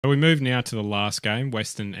We move now to the last game,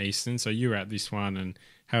 Western Eastern. So you were at this one and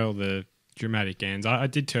how all the dramatic ends. I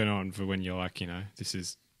did turn on for when you're like, this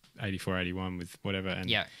is 84-81 with whatever. And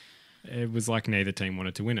Yeah. it was like neither team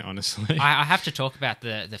wanted to win it, honestly. I have to talk about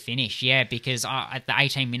the finish, because at the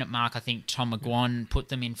 18-minute mark, I think Tom McGuan put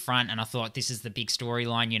them in front, and I thought this is the big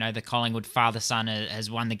storyline. The Collingwood father-son has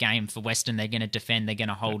won the game for Western. They're going to defend. They're going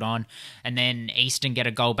to hold on. And then Eastern get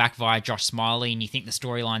a goal back via Josh Smiley, and you think the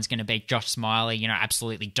storyline's going to be Josh Smiley,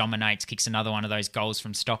 absolutely dominates, kicks another one of those goals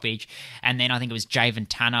from stoppage. And then I think it was Javen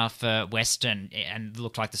Tanner for Western, and it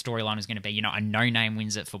looked like the storyline was going to be, a no-name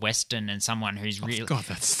wins it for Western, and someone who's really... God,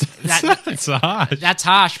 that's harsh. That's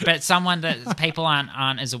harsh, but someone that people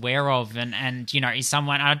aren't as aware of, and is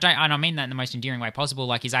someone, and I mean that in the most endearing way possible.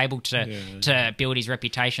 Like, he's able to build his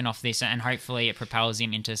reputation off this, and hopefully it propels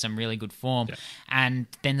him into some really good form. Yeah. And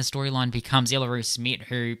then the storyline becomes Illaru Smith,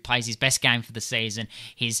 who plays his best game for the season.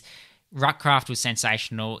 His ruckcraft was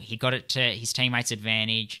sensational. He got it to his teammates'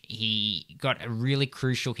 advantage. He got a really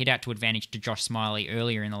crucial hit out to advantage to Josh Smiley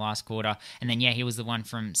earlier in the last quarter. And then, he was the one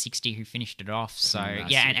from 60 who finished it off. So,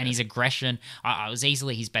 and his aggression, it was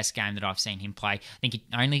easily his best game that I've seen him play. I think he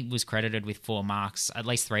only was credited with 4 marks. At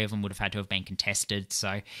least 3 of them would have had to have been contested.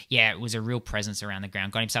 So, it was a real presence around the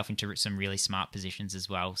ground. Got himself into some really smart positions as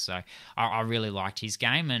well. So, I really liked his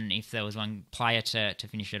game. And if there was one player to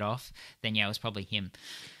finish it off, then, it was probably him.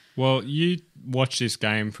 Well, you watched this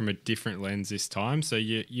game from a different lens this time. So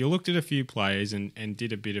you looked at a few players and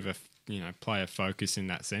did a bit of a player focus in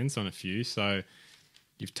that sense on a few. So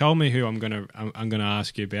you've told me who I'm gonna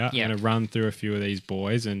ask you about. Yep. I'm gonna run through a few of these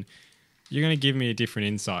boys, and you're gonna give me a different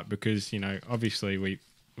insight because obviously with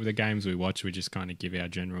the games we watch, we just kind of give our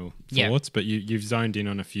general thoughts. But you've zoned in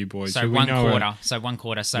on a few boys. So one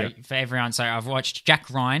quarter. So for everyone, I've watched Jak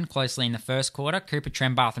Ryan closely in the first quarter, Cooper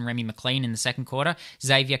Trembath and Remy Maclean in the second quarter,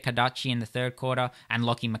 Xavier Kardachi in the third quarter, and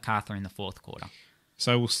Lachie Macarthur in the fourth quarter.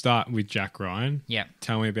 So we'll start with Jak Ryan. Yeah.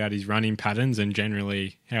 Tell me about his running patterns and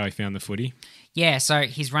generally how he found the footy. Yeah, so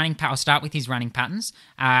his I'll start with his running patterns.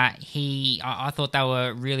 I thought they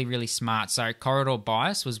were really, really smart. So corridor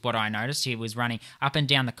bias was what I noticed. He was running up and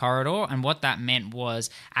down the corridor, and what that meant was,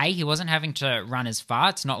 A, he wasn't having to run as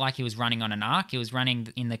far. It's not like he was running on an arc. He was running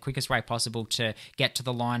in the quickest way possible to get to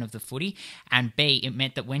the line of the footy. And B, it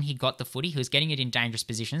meant that when he got the footy, he was getting it in dangerous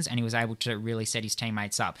positions, and he was able to really set his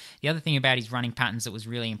teammates up. The other thing about his running patterns that was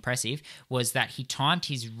really impressive was that he timed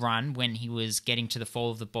his run when he was getting to the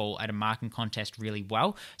fall of the ball at a marking contest really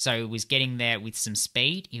well. So he was getting there with some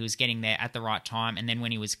speed, he was getting there at the right time, and then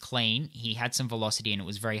when he was clean, he had some velocity and it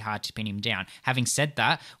was very hard to pin him down. Having said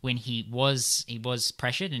that, when he was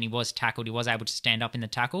pressured and he was tackled, he was able to stand up in the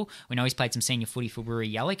tackle. We know he's played some senior footy for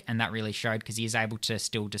Wuri Yallick, and that really showed because he is able to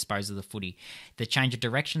still dispose of the footy. The change of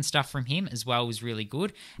direction stuff from him as well was really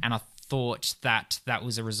good, and I thought that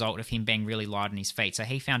was a result of him being really light on his feet. So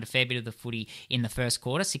he found a fair bit of the footy in the first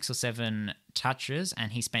quarter, 6 or 7 touches,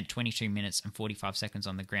 and he spent 22 minutes and 45 seconds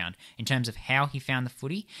on the ground. In terms of how he found the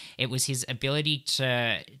footy, it was his ability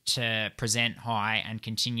to present high and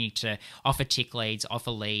continue to offer tick leads,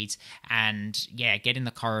 offer leads, and get in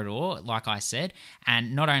the corridor, like I said.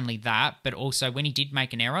 And not only that, but also when he did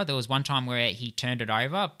make an error, there was one time where he turned it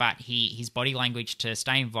over, but his body language to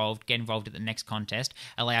stay involved, get involved at the next contest,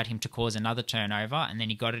 allowed him to cause another turnover, and then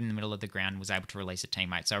he got it in the middle of the ground and was able to release a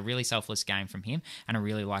teammate. So a really selfless game from him, and I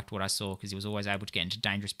really liked what I saw because he was always able to get into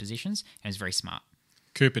dangerous positions and was very smart.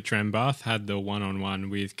 Cooper Trembath had the one-on-one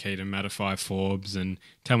with Keaton Matafai-Forbes, and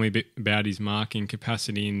tell me a bit about his marking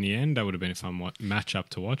capacity in the end. That would have been a fun matchup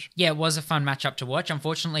to watch. Yeah, it was a fun matchup to watch.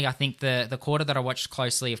 Unfortunately, I think the quarter that I watched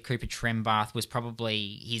closely of Cooper Trembath was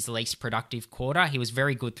probably his least productive quarter. He was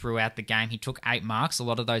very good throughout the game. He took 8 marks. A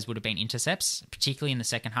lot of those would have been intercepts, particularly in the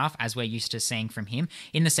second half, as we're used to seeing from him.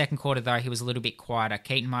 In the second quarter, though, he was a little bit quieter.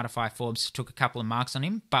 Keaton Matafai-Forbes took a couple of marks on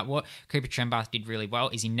him, but what Cooper Trembath did really well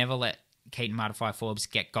is he never let Keaton Matafai-Forbes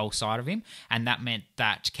get goal side of him, and that meant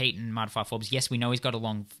that Keaton Matafai-Forbes, yes, we know he's got a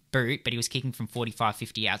long boot, but he was kicking from 45,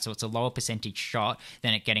 50 out, so it's a lower percentage shot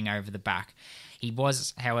than it getting over the back. He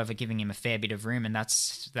was, however, giving him a fair bit of room, and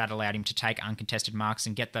that allowed him to take uncontested marks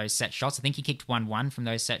and get those set shots. I think he kicked 1-1 from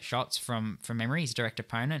those set shots from memory, his direct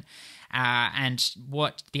opponent. And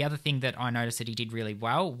the other thing that I noticed that he did really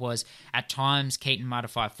well was at times Keaton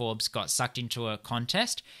Matafai-Forbes got sucked into a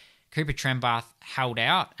contest. Cooper Trembath held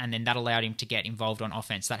out, and then that allowed him to get involved on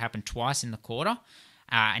offense. That happened twice in the quarter.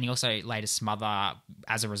 And he also laid a smother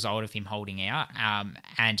as a result of him holding out.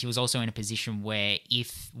 And he was also in a position where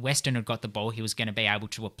if Western had got the ball, he was going to be able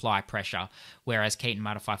to apply pressure, whereas Keaton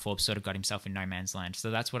Matafai-Forbes sort of got himself in no man's land. So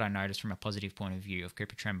that's what I noticed from a positive point of view of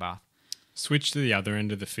Cooper Trembath. switch to the other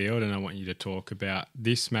end of the field, and I want you to talk about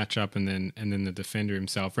this matchup and then the defender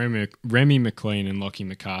himself, Remy Maclean and Lachie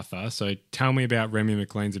Macarthur. So tell me about Remy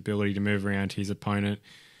Maclean's ability to move around his opponent,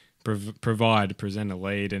 present a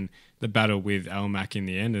lead, and the battle with Almac in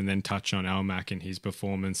the end, and then touch on Almac and his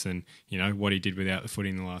performance and, what he did without the footy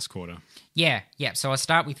in the last quarter. Yeah. So I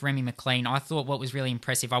start with Remy Maclean. I thought what was really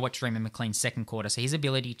impressive, I watched Remy Maclean's second quarter, so his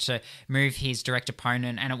ability to move his direct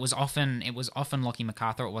opponent, and it was often Lachie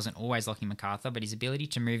Macarthur, it wasn't always Lachie Macarthur, but his ability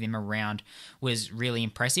to move him around was really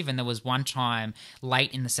impressive. And there was one time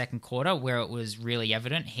late in the second quarter where it was really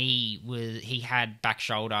evident. He had back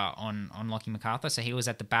shoulder on Lachie Macarthur, so he was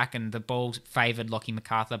at the back and the ball favoured Lachie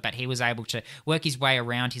Macarthur, but he was able to work his way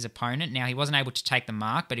around his opponent. Now, he wasn't able to take the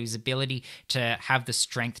mark, but his ability to have the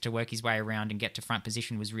strength to work his way around and get to front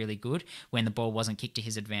position was really good when the ball wasn't kicked to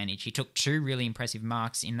his advantage. He took 2 really impressive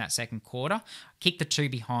marks in that second quarter, kicked the 2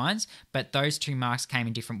 behinds, but those 2 marks came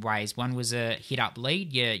in different ways. One was a hit-up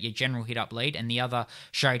lead, your general hit-up lead, and the other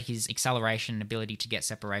showed his acceleration and ability to get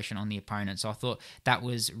separation on the opponent. So I thought that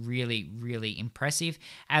was really, really impressive.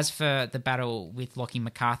 As for the battle with Lachie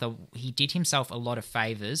Macarthur, he did himself a lot of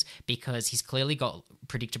favours because he's clearly got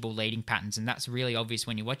predictable leading patterns, and that's really obvious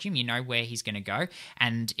when you watch him. You know where he's going to go,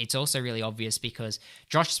 and it's also really obvious because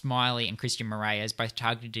Josh Smiley and Christian Moraes both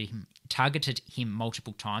targeted him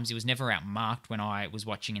multiple times. He was never outmarked when I was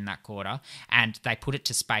watching in that quarter, and they put it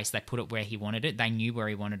to space. They put it where he wanted it. They knew where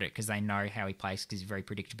he wanted it because they know how he plays because he's very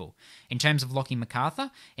predictable. In terms of Lachie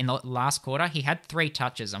Macarthur, in the last quarter, he had 3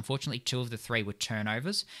 touches. Unfortunately, 2 of the 3 were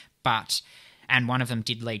turnovers, and one of them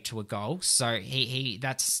did lead to a goal. So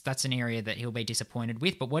that's an area that he'll be disappointed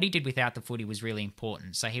with. But what he did without the footy was really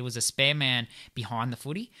important. So he was a spare man behind the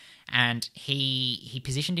footy, and he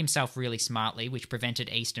positioned himself really smartly, which prevented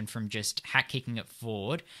Easton from just hat kicking it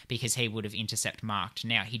forward because he would have intercept marked.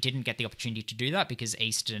 Now, he didn't get the opportunity to do that because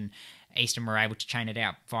Easton were able to chain it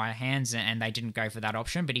out via hands, and they didn't go for that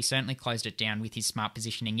option, but he certainly closed it down with his smart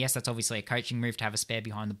positioning. Yes, that's obviously a coaching move to have a spare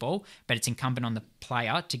behind the ball, but it's incumbent on the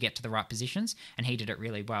player to get to the right positions, and he did it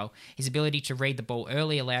really well. His ability to read the ball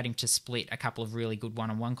early allowed him to split a couple of really good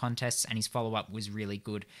one-on-one contests, and his follow-up was really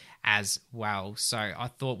good as well. So I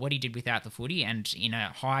thought what he did without the footy, and in a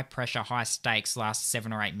high-pressure, high-stakes last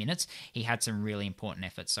 7 or 8 minutes, he had some really important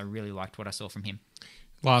efforts. So I really liked what I saw from him.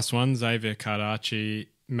 Last one, Xavier Kardachi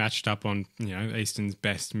matched up on Easton's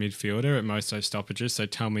best midfielder at most those stoppages. So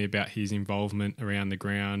tell me about his involvement around the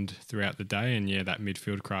ground throughout the day and that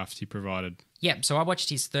midfield craft he provided. Yeah, so I watched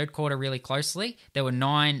his third quarter really closely. There were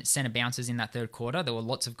 9 centre bounces in that third quarter. There were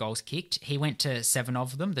lots of goals kicked. He went to 7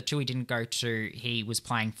 of them. The 2 he didn't go to, he was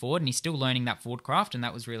playing forward, and he's still learning that forward craft, and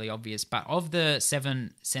that was really obvious. But of the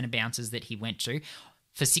 7 centre bounces that he went to,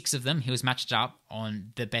 for 6 of them, he was matched up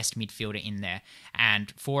on the best midfielder in there.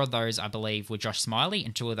 And 4 of those, I believe, were Josh Smiley,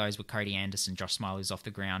 and 2 of those were Cody Anderson. Josh Smiley was off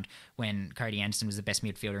the ground when Cody Anderson was the best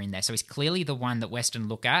midfielder in there. So he's clearly the one that Western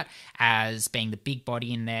look at as being the big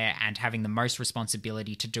body in there and having the most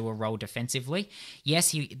responsibility to do a role defensively.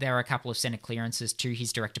 Yes, there are a couple of centre clearances to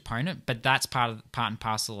his direct opponent, but that's part and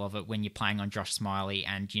parcel of it when you're playing on Josh Smiley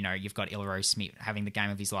and, you've got Ilaro Smith having the game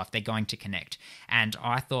of his life. They're going to connect. And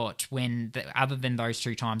I thought other than those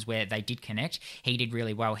 2 times where they did connect, he did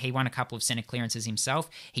really well. He won a couple of centre clearances himself.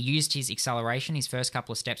 He used his acceleration. His first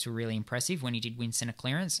couple of steps were really impressive when he did win centre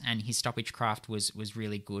clearance, and his stoppage craft was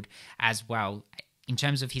really good as well. In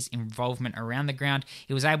terms of his involvement around the ground,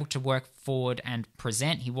 he was able to work forward and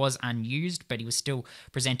present. He was unused, but he was still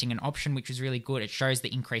presenting an option, which was really good. It shows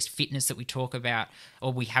the increased fitness that we talk about,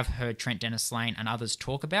 or we have heard Trent Dennis-Lane and others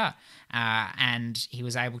talk about, and he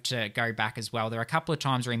was able to go back as well. There were a couple of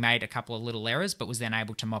times where he made a couple of little errors, but was then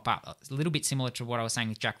able to mop up. A little bit similar to what I was saying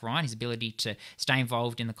with Jak Ryan. His ability to stay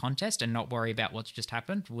involved in the contest and not worry about what's just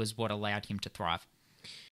happened was what allowed him to thrive.